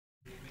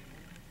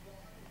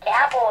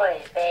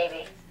Cowboys,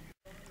 baby.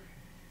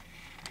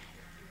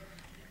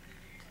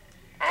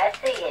 I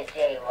see you,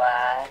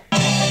 J.Y.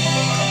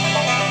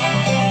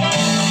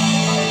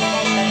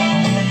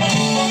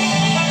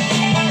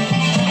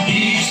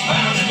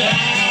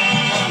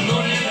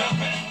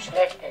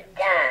 Mr.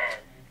 Dime.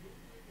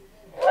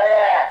 What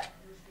up?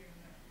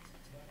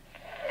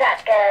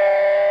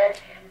 Suckers.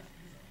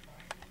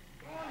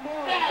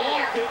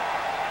 Damn.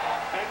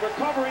 And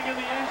recovering in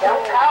the end zone.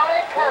 Don't call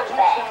it a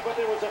comeback. But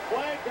there was a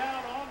flag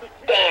down on the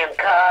Damn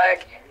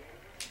cards.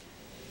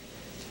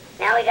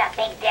 Now we got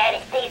Big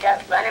Daddy Caesar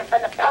running for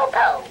the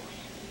Popos.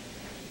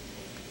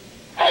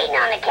 Hating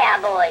on the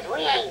Cowboys.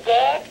 We ain't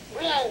dead.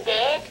 We ain't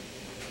dead.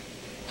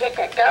 Just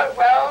a dirt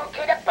road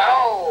to the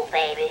bowl,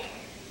 baby.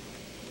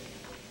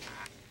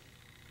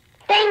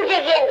 Things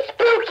are getting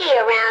spooky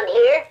around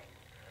here.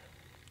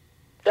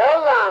 Go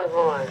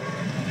Longhorns.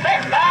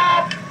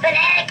 Football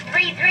Fanatic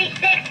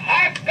 336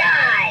 has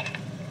died.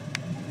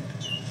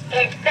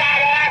 His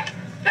fat ass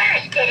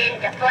bursted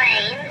into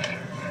flames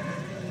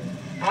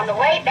on the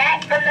way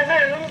back from the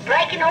moon,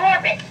 breaking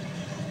orbit.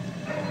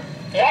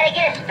 He had to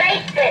get a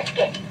space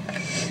biscuit.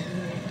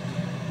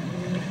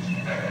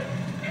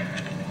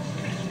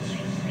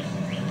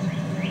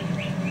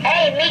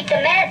 Hey, meet the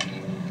Mets.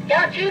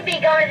 Don't you be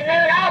going to the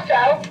moon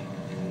also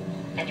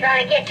and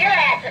trying to get your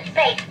ass a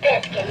space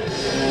biscuit.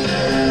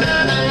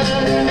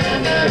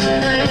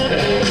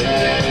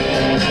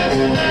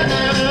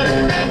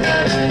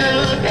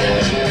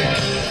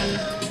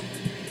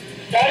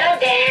 Settle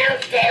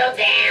down, settle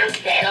down,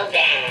 settle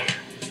down.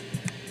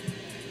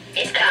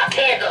 It's Cop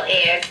Pizzle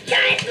here,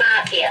 Giants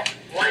Mafia,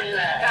 one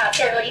love. Cop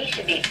Pizzle, you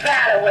should be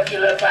proud of what you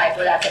look like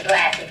without the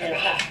glasses and the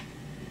hat.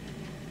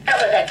 That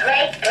was a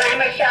great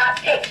glamour shot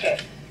picture.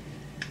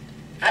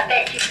 I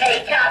bet you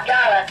paid top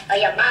dollar or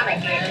your mama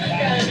did for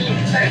that.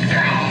 First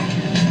class.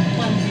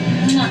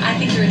 Well, I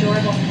think you're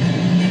adorable.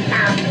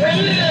 How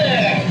sweet it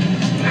is.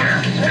 How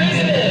sweet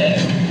it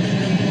is.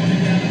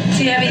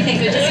 Do you have anything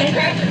good to Can't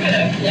say? touch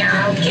this,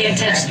 y'all. Can't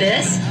touch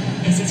this?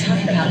 Is he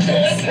talking about Can't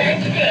this?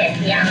 touch this,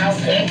 y'all.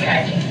 Can't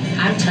touch it.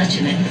 I'm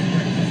touching it.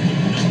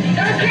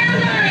 Go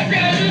Cowboys,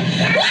 baby.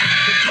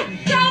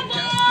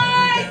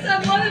 Cowboys!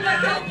 I'm loving my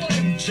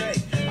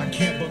Cowboys. I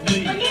can't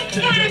believe Well, next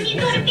time you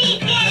go to Big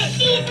Daddy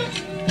Caesar's,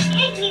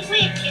 take me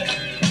with you.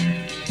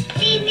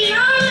 Leave me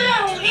all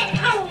alone at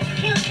home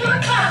till 2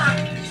 o'clock.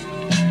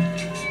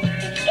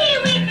 Stay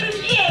away from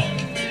Jay.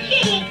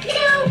 Jay ain't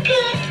no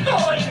good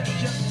for you.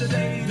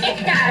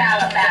 It's not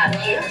all about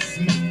you.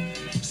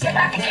 It's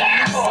about the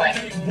Cowboys.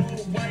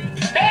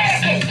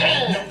 American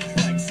team.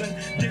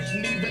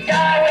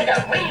 Star with a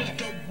reason.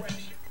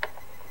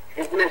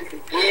 It's Mr.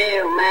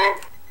 Jill, man.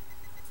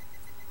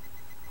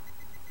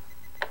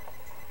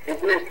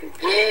 It's Mr.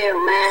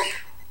 Jill, man.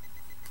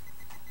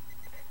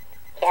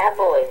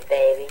 Cowboys,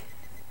 baby.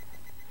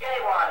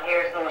 J1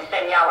 here is going to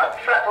send y'all a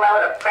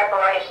truckload of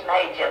preparation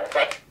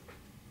agency.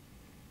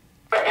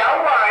 But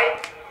don't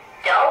worry.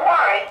 Don't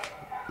worry.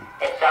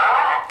 It's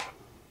alright.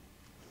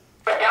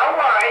 But don't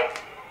worry.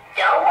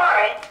 Don't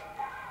worry.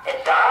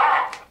 It's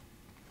alright.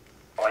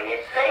 For you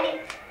see,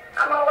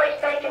 I'm always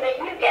thinking of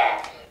you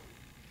guys.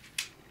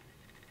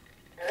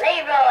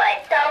 Leroy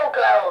Soul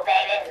Glow,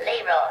 baby.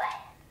 Leroy.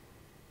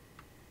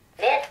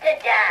 Mr.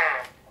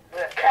 Dime,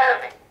 we're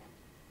coming.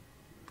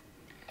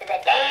 To the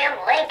damn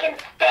Lincoln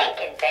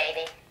stinking,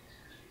 baby.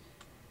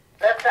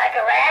 Looks like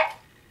a rat.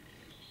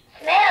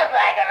 Smells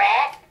like a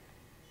rat.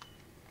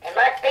 It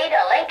must be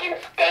the Lincoln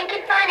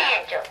stinking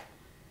financial.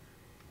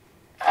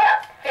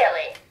 Pup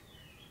Philly.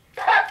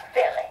 Pup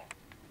Philly.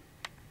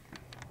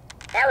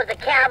 That was the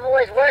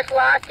Cowboys' worst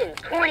loss in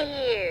 20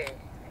 years.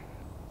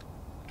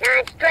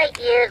 9 straight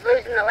years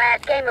losing the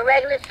last game of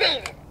regular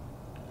season.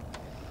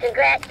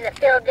 Congrats to the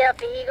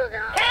Philadelphia Eagles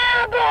and all.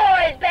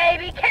 Cowboys,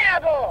 baby,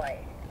 Cowboys!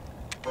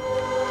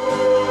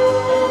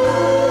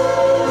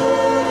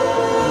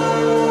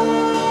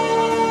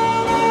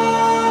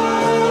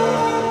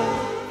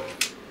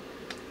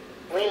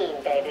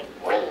 Ween, baby,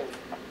 ween.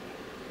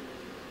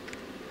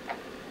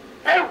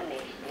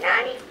 Boomish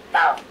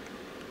 94.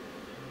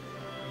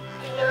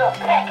 See you little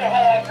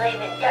peckerheads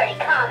leaving dirty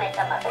comments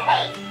on my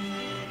page.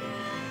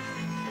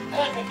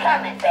 Keep it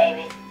coming,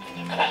 baby, 'cause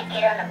you can't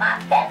get under my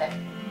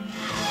feathers.